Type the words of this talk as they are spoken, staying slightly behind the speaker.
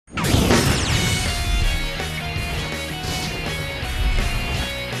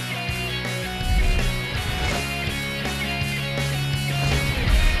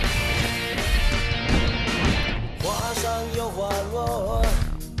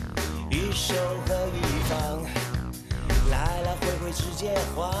为世界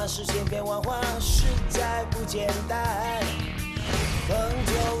花式千变万化，实在不简单。恒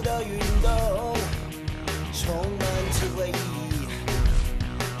久的运动，充满智慧意义。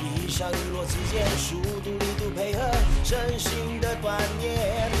一上一落之间，速度力度配合，身心的锻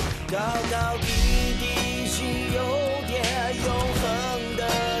炼。高高低低心有点永恒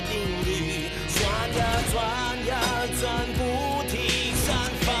的定律，转呀转呀转不停，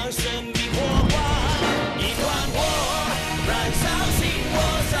散发神秘火花。一团火燃烧心窝，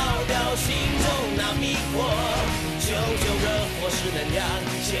烧掉心中那迷惑。救救热火是能量，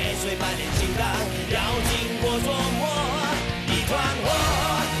血水满脸金刚，要经过琢磨。一团火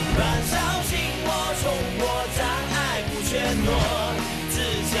燃烧心窝，冲破障碍不怯懦，自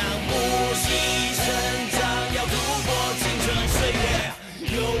强不息成长，要度过青春岁月，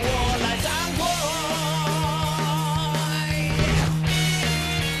由我来掌舵。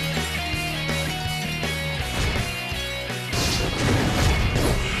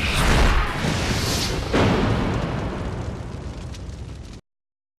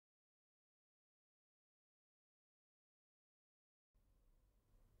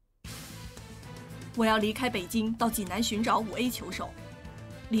我要离开北京，到济南寻找5A 球手。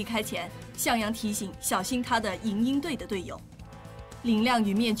离开前，向阳提醒小心他的银鹰队的队友。林亮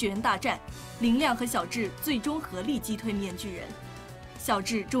与面具人大战，林亮和小智最终合力击退面具人，小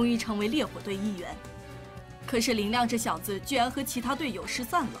智终于成为烈火队一员。可是林亮这小子居然和其他队友失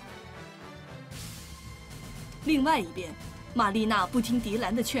散了。另外一边，玛丽娜不听迪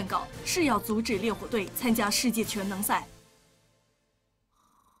兰的劝告，誓要阻止烈火队参加世界全能赛。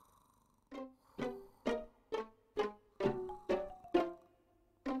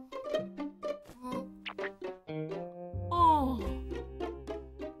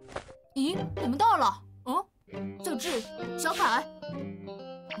咦，你们到了？小智、小凯，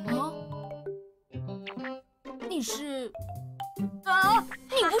你是？你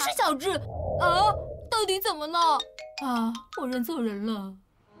不是小智啊？到底怎么了？我认错人了。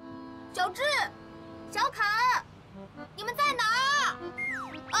小智、小凯，你们在哪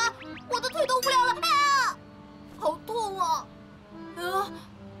儿？我的腿动不了了，好痛啊！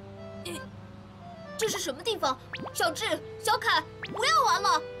这是什么地方？小智、小凯，不要玩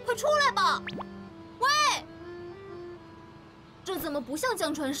了，快出来吧！喂，这怎么不像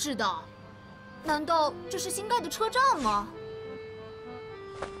江川市的？难道这是新盖的车站吗？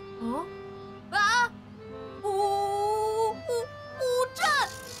乌镇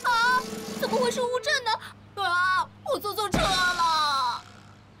啊！怎么会是乌镇呢？我坐错车了。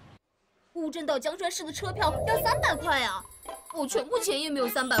乌镇到江川市的车票要300块啊！我全部钱也没有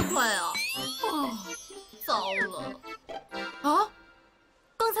300块啊！糟了！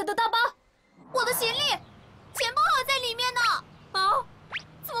刚才的大巴，我的行李、钱包还在里面呢！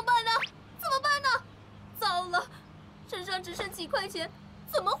怎么办呢？怎么办呢？糟了，身上只剩几块钱，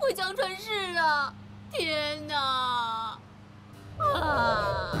怎么回江川市啊？天哪！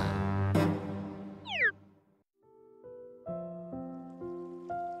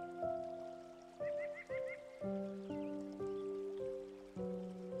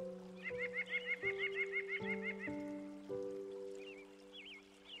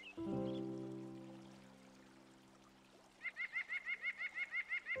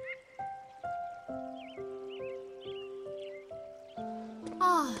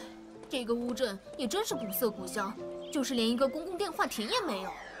这个乌镇也真是古色古香，就是连一个公共电话亭也没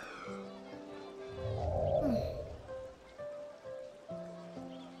有。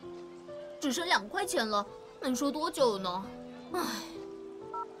只剩2块钱了，能说多久呢？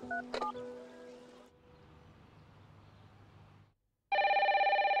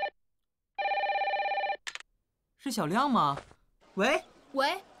是小亮吗？喂，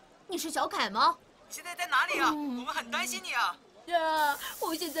你是小凯吗？现在在哪里啊？我们很担心你啊！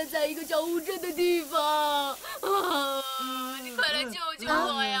我现在在一个叫乌镇的地方，你快来救救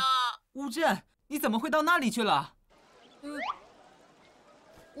我呀！乌镇，你怎么会到那里去了？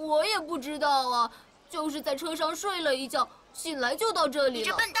我也不知道啊，就是在车上睡了一觉，醒来就到这里了。你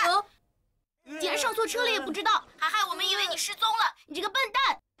这笨蛋！竟然上错车了也不知道，还害我们以为你失踪了！你这个笨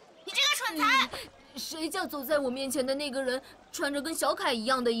蛋！你这个蠢材！谁叫走在我面前的那个人穿着跟小凯一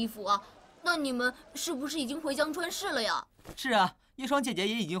样的衣服啊？那你们是不是已经回江川市了呀？是啊，叶双姐姐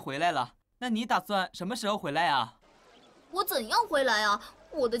也已经回来了。那你打算什么时候回来啊？我怎样回来啊？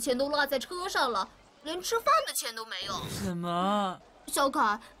我的钱都落在车上了，连吃饭的钱都没有。什么？小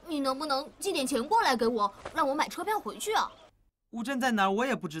凯，你能不能寄点钱过来给我，让我买车票回去啊？乌镇在哪儿我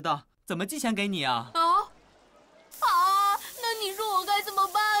也不知道，怎么寄钱给你啊？那你说我该怎么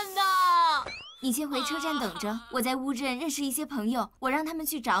办呢？你先回车站等着，我在乌镇认识一些朋友，我让他们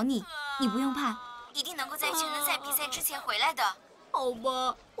去找你，你不用怕，一定能够在全能赛比赛之前回来的。好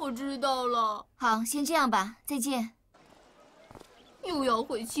吧，我知道了。好，先这样吧，再见。又要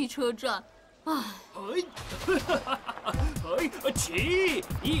回汽车站，唉。起，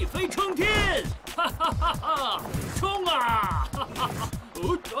一飞冲天！哈哈哈哈！冲啊！哈哈哈！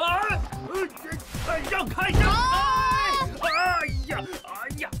让开！让开！哎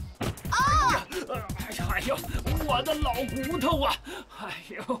呀！哎呦！我的老骨头啊！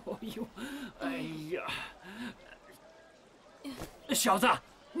哎呀！小子，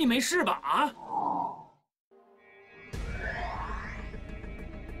你没事吧？啊？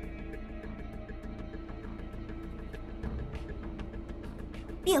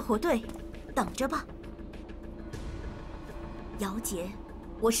烈火队，等着吧，姚杰，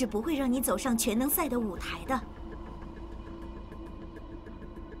我是不会让你走上全能赛的舞台的。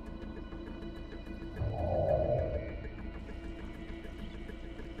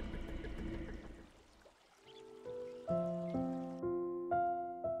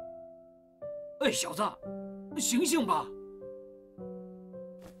哎，小子，醒醒吧！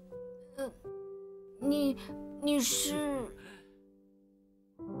你是？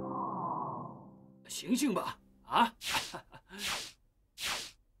醒醒吧！啊！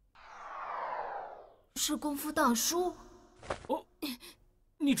是功夫大叔。哦，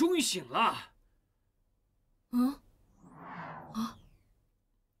你终于醒了。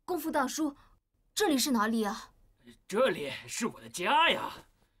功夫大叔，这里是哪里啊？这里是我的家呀。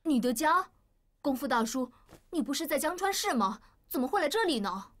你的家？功夫大叔，你不是在江川市吗？怎么会来这里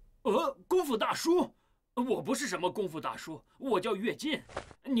呢？功夫大叔，我不是什么功夫大叔，我叫岳进，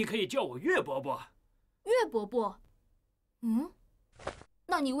你可以叫我岳伯伯。岳伯伯，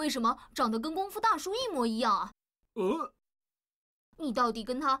那你为什么长得跟功夫大叔一模一样啊？你到底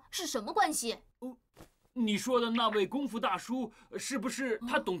跟他是什么关系？你说的那位功夫大叔，是不是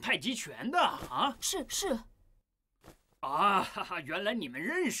他懂太极拳的啊？是。啊，哈哈，原来你们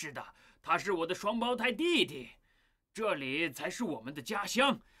认识的，他是我的双胞胎弟弟，这里才是我们的家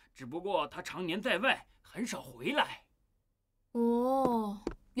乡，只不过他常年在外，很少回来。哦，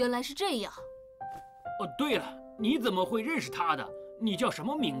原来是这样。对了，你怎么会认识他的？你叫什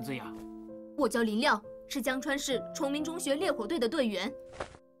么名字呀？我叫林亮，是江川市崇明中学烈火队的队员。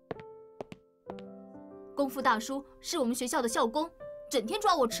功夫大叔是我们学校的校工，整天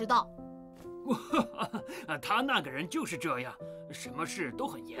抓我迟到。他那个人就是这样，什么事都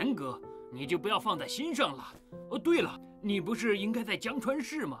很严格，你就不要放在心上了。对了，你不是应该在江川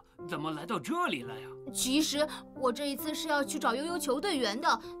市吗？怎么来到这里了呀？其实我这一次是要去找悠悠球队员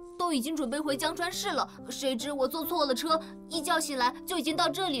的，都已经准备回江川市了，谁知我坐错了车，一觉醒来就已经到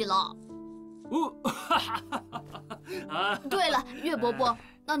这里了。对了，岳伯伯，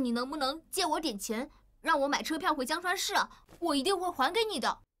那你能不能借我点钱，让我买车票回江川市啊？我一定会还给你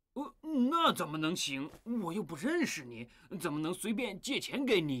的。那怎么能行？我又不认识你，怎么能随便借钱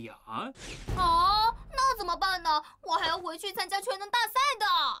给你呀？那怎么办呢？我还要回去参加全能大赛的。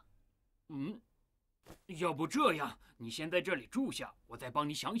要不这样，你先在这里住下，我再帮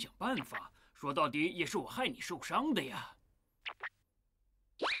你想想办法。说到底也是我害你受伤的呀。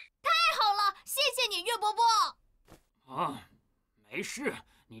太好了，谢谢你，岳伯伯。没事，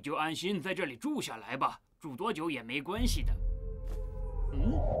你就安心在这里住下来吧，住多久也没关系的。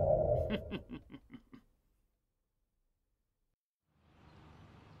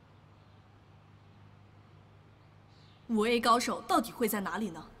5A 高手到底会在哪里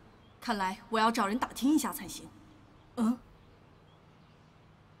呢？看来我要找人打听一下才行。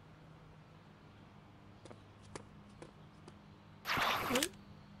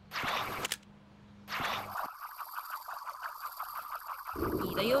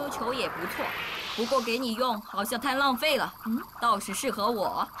你的悠悠球也不错，不过给你用好像太浪费了。倒是适合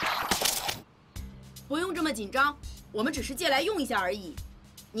我。不用这么紧张，我们只是借来用一下而已。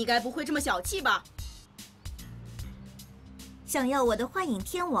你该不会这么小气吧？想要我的幻影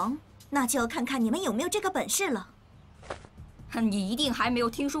天王，那就要看看你们有没有这个本事了。你一定还没有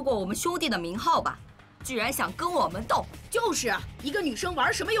听说过我们兄弟的名号吧？居然想跟我们斗！就是啊，一个女生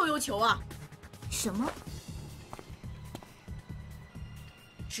玩什么悠悠球啊？什么？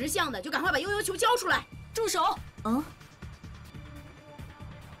识相的就赶快把悠悠球交出来！住手！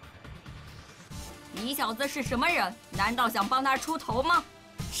你小子是什么人？难道想帮他出头吗？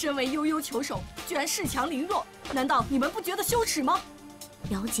身为悠悠球手，居然恃强凌弱，难道你们不觉得羞耻吗？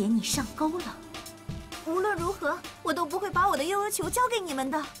姚姐，你上钩了。无论如何，我都不会把我的悠悠球交给你们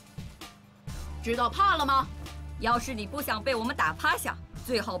的。知道怕了吗？要是你不想被我们打趴下，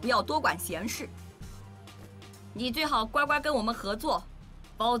最好不要多管闲事。你最好乖乖跟我们合作，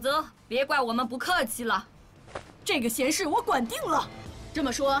否则别怪我们不客气了。这个闲事我管定了。这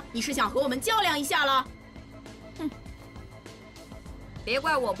么说，你是想和我们较量一下了？别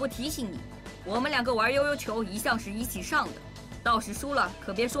怪我不提醒你，我们2个玩悠悠球一向是一起上的，到时输了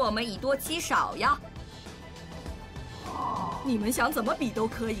可别说我们以多欺少呀。你们想怎么比都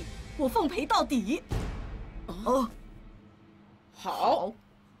可以，我奉陪到底。哦，好，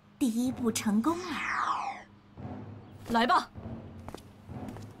第一步成功了。来吧。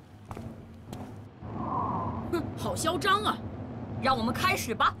哼，好嚣张啊！让我们开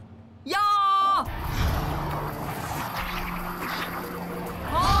始吧。呀！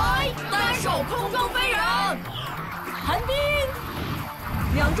嗨，单手空中飞人，寒冰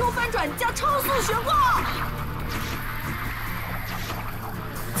，2周翻转加超速悬挂。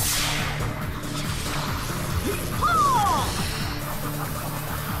哈！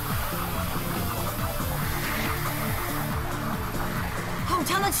好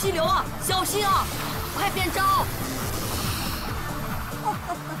强的气流啊，小心啊！快变招！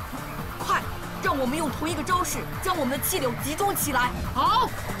快，让我们用同一个招式将我们的气流集中起来。好，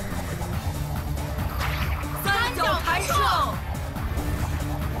三角弹射。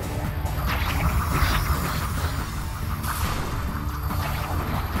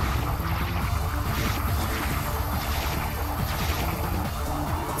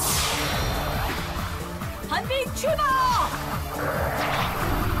寒冰，去吧！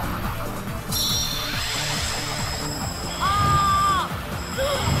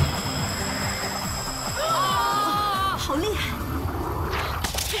好厉害！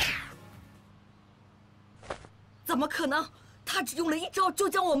怎么可能？他只用了1招就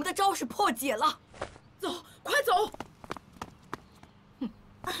将我们的招式破解了。走，快走！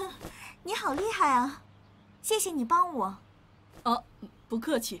你好厉害啊！谢谢你帮我。啊，不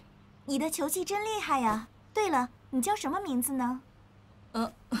客气。你的球技真厉害呀！对了，你叫什么名字呢？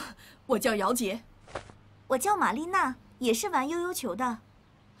我叫姚杰。我叫玛丽娜，也是玩悠悠球的。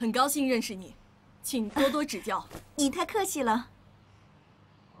很高兴认识你，请多多指教。你太客气了。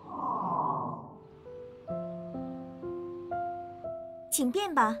请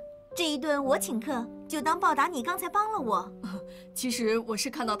便吧，这一顿我请客，就当报答你刚才帮了我。其实我是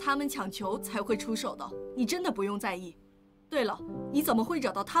看到他们抢球才会出手的，你真的不用在意。对了，你怎么会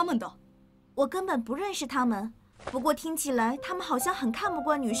惹到他们的？我根本不认识他们，不过听起来他们好像很看不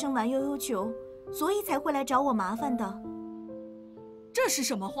惯女生玩悠悠球，所以才会来找我麻烦的。这是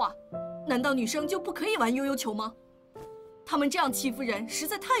什么话？难道女生就不可以玩悠悠球吗？他们这样欺负人实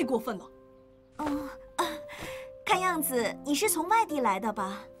在太过分了。看样子你是从外地来的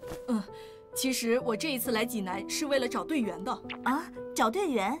吧？其实我这一次来济南是为了找队员的。啊，找队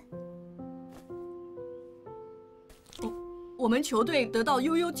员？我们球队得到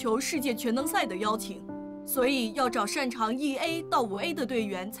悠悠球世界全能赛的邀请，所以要找擅长 1A 到5A 的队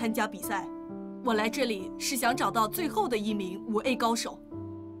员参加比赛。我来这里是想找到最后的1名5A 高手。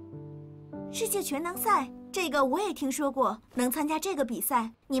世界全能赛，这个我也听说过。能参加这个比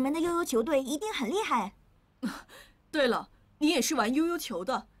赛，你们的悠悠球队一定很厉害。对了，你也是玩悠悠球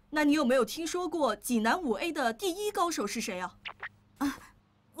的，那你有没有听说过济南5A 的第1高手是谁啊？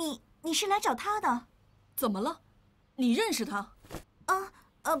你是来找他的？怎么了？你认识他？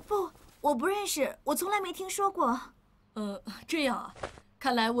不，我不认识，我从来没听说过。这样啊，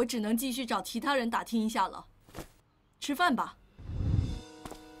看来我只能继续找其他人打听一下了。吃饭吧。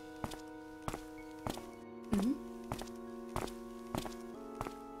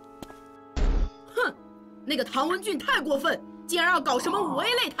哼，那个唐文俊太过分，竟然要搞什么5A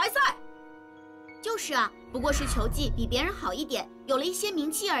擂台赛。就是啊，不过是球技比别人好一点，有了一些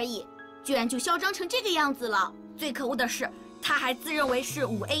名气而已，居然就嚣张成这个样子了。最可恶的是，他还自认为是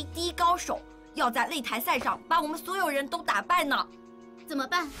5A 第1高手，要在擂台赛上把我们所有人都打败呢。怎么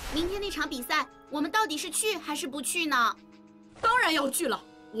办？明天那场比赛，我们到底是去还是不去呢？当然要去了，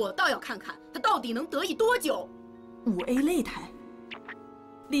我倒要看看他到底能得意多久。5A 擂台，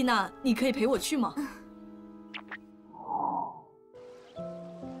丽娜，你可以陪我去吗？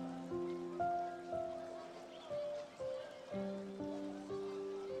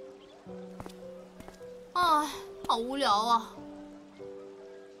唉，好无聊啊！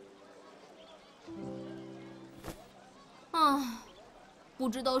不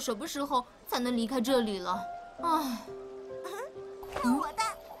知道什么时候才能离开这里了。唉，看我的！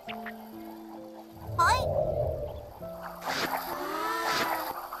哎！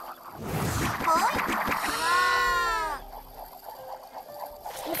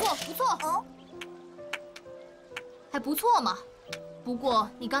不错不错，还不错嘛。不过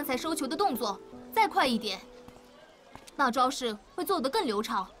你刚才收球的动作再快一点，那招式会做得更流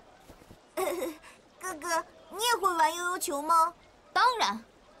畅。哥哥，你也会玩悠悠球吗？当然，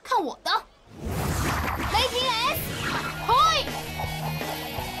看我的！雷霆 S， 嘿！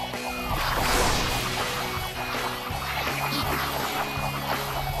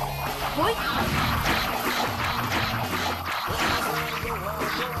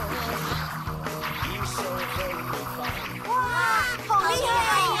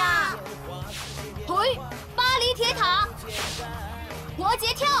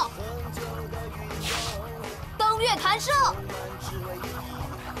月弹射。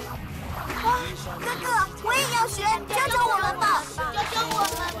哥哥，我也要学，教教我们吧，教我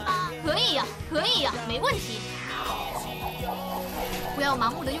们吧。可以呀，可以呀，没问题。不要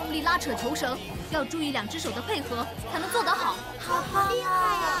盲目的用力拉扯球绳，要注意2只手的配合，才能做得好。好厉害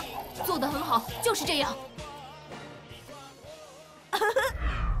呀！做得很好，就是这样。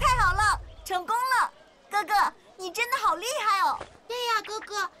太好了，成功了！哥哥，你真的好厉害哦！对呀，哥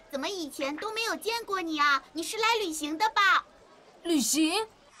哥，怎么以前都没有见过你啊？你是来旅行的吧？旅行？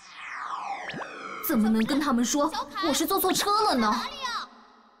怎么能跟他们说我是坐错车了呢？哪里啊？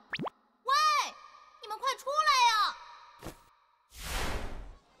喂，你们快出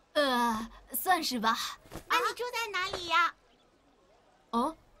来呀！算是吧。那你住在哪里呀？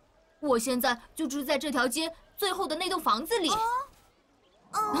哦，我现在就住在这条街最后的那栋房子里。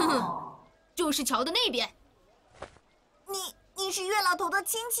就是桥的那边。你是月老头的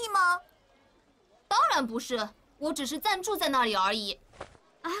亲戚吗？当然不是，我只是暂住在那里而已。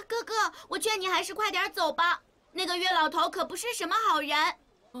啊，哥哥，我劝你还是快点走吧。那个月老头可不是什么好人。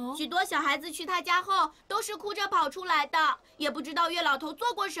许多小孩子去他家后都是哭着跑出来的，也不知道月老头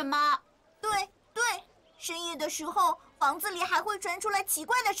做过什么。对，深夜的时候，房子里还会传出来奇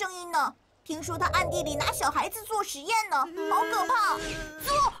怪的声音呢。听说他暗地里拿小孩子做实验呢，好可怕！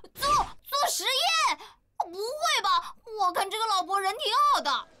做实验？不会吧？我看这个老伯人挺好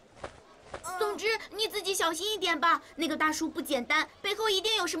的。总之，你自己小心一点吧。那个大叔不简单，背后一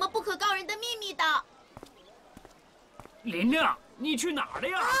定有什么不可告人的秘密的。林亮，你去哪儿了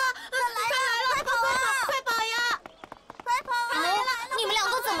呀？他来了！快跑呀！快跑！来了！你们俩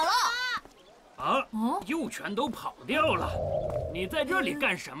都怎么了？又全都跑掉了。你在这里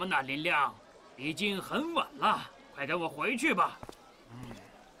干什么呢，林亮？已经很晚了，快跟我回去吧。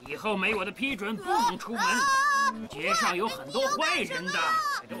以后没我的批准不能出门。街上有很多坏人的，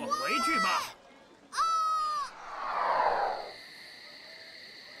快跟我回去吧。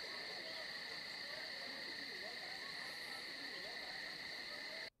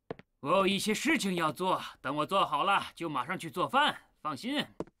我有一些事情要做，等我做好了就马上去做饭。放心。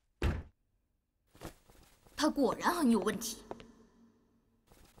他果然很有问题。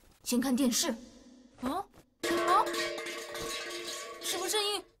先看电视。什么声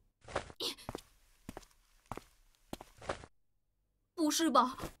音？不是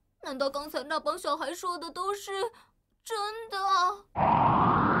吧？难道刚才那帮小孩说的都是真的？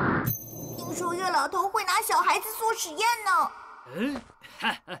听说月老头会拿小孩子做实验呢。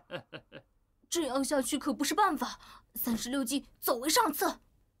这样下去可不是办法。36计，走为上策。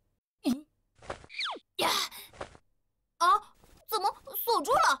怎么锁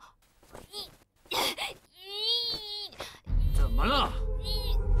住了？怎么了？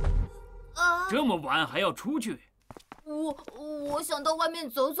这么晚还要出去？我想到外面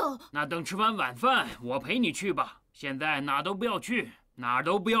走走。那等吃完晚饭，我陪你去吧。现在哪都不要去，哪儿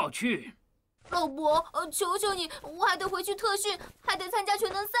都不要去。老伯，求求你，我还得回去特训，还得参加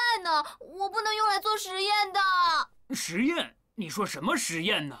全能赛呢，我不能用来做实验的。实验？你说什么实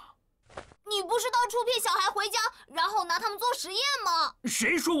验呢？你不是到处骗小孩回家，然后拿他们做实验吗？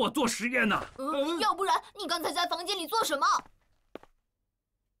谁说我做实验呢？要不然你刚才在房间里做什么？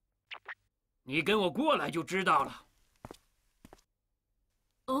你跟我过来就知道了。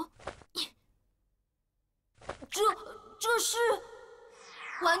这是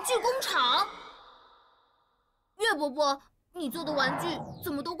玩具工厂。岳伯伯，你做的玩具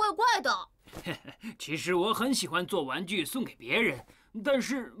怎么都怪怪的？其实我很喜欢做玩具送给别人，但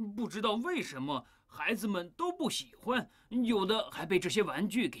是不知道为什么孩子们都不喜欢，有的还被这些玩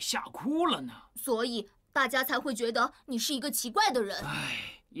具给吓哭了呢。所以大家才会觉得你是一个奇怪的人。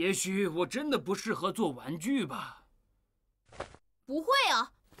也许我真的不适合做玩具吧。不会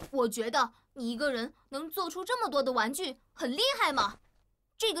啊，我觉得你一个人能做出这么多的玩具，很厉害嘛。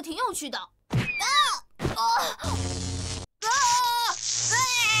这个挺有趣的。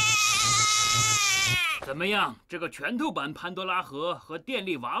怎么样？这个拳头版潘多拉盒和电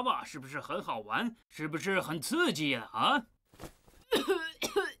力娃娃是不是很好玩？是不是很刺激呀？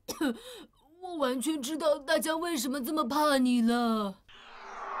我完全知道大家为什么这么怕你了。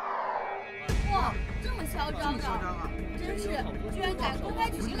哇，这么嚣张啊！真是，居然敢公开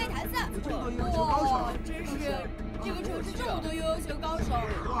举行擂台赛！哇，真是，这个城市这么多优秀高手，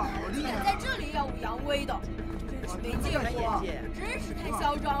竟敢在这里耀武扬威的，真是没见过，真是太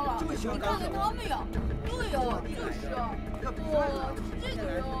嚣张了！你看看他们呀，对呀，就是啊，哇，这个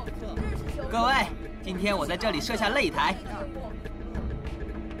人真是嚣张。各位，今天我在这里设下擂台，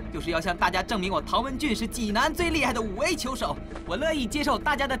就是要向大家证明我唐文俊是济南最厉害的5A 球手，我乐意接受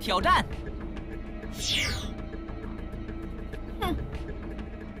大家的挑战。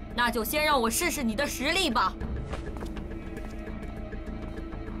那就先让我试试你的实力吧。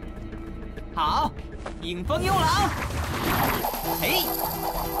好，迎风幽狼，嘿，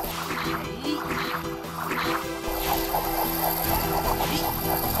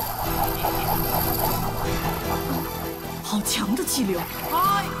好强的气流！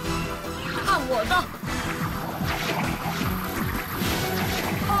嗨，看我的！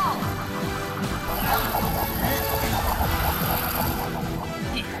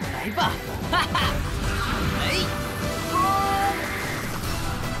来吧，哈哈！哎，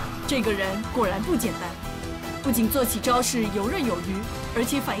这个人果然不简单，不仅做起招式游刃有余，而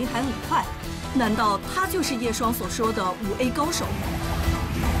且反应还很快。难道他就是叶双所说的5A 高手？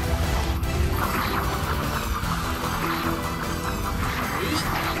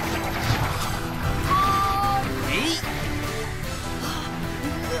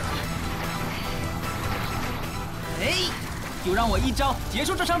哎，就让我一招结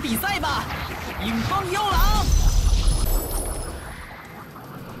束这场比赛吧！迎风幽狼！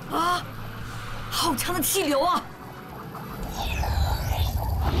啊，好强的气流啊！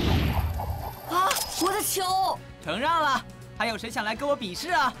啊，我的球！承让了，还有谁想来跟我比试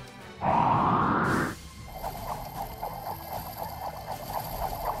啊？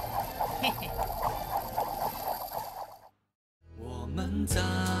嘿嘿。我们在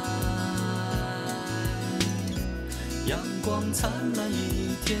阳光灿烂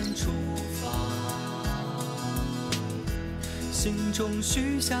一天出发，心中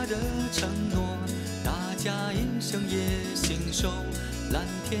许下的承诺，大家一生也信守蓝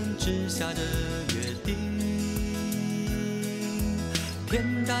天之下的约定。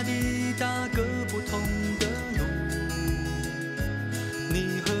天大地大，各不同的路，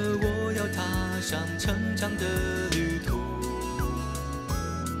你和我要踏上成长的旅途。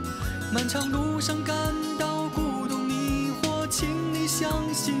漫长路上感到孤独迷惑，请你相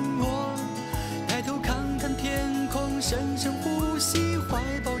信我。抬头看看天空，深深呼吸，怀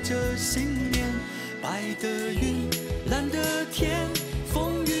抱着信念。白的云，蓝的天，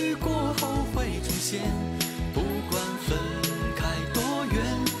风雨过后会重现。不管分开多远，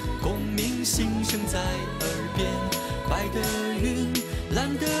共鸣心声在耳边。白的云，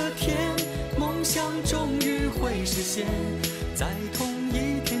蓝的天，梦想终于会实现。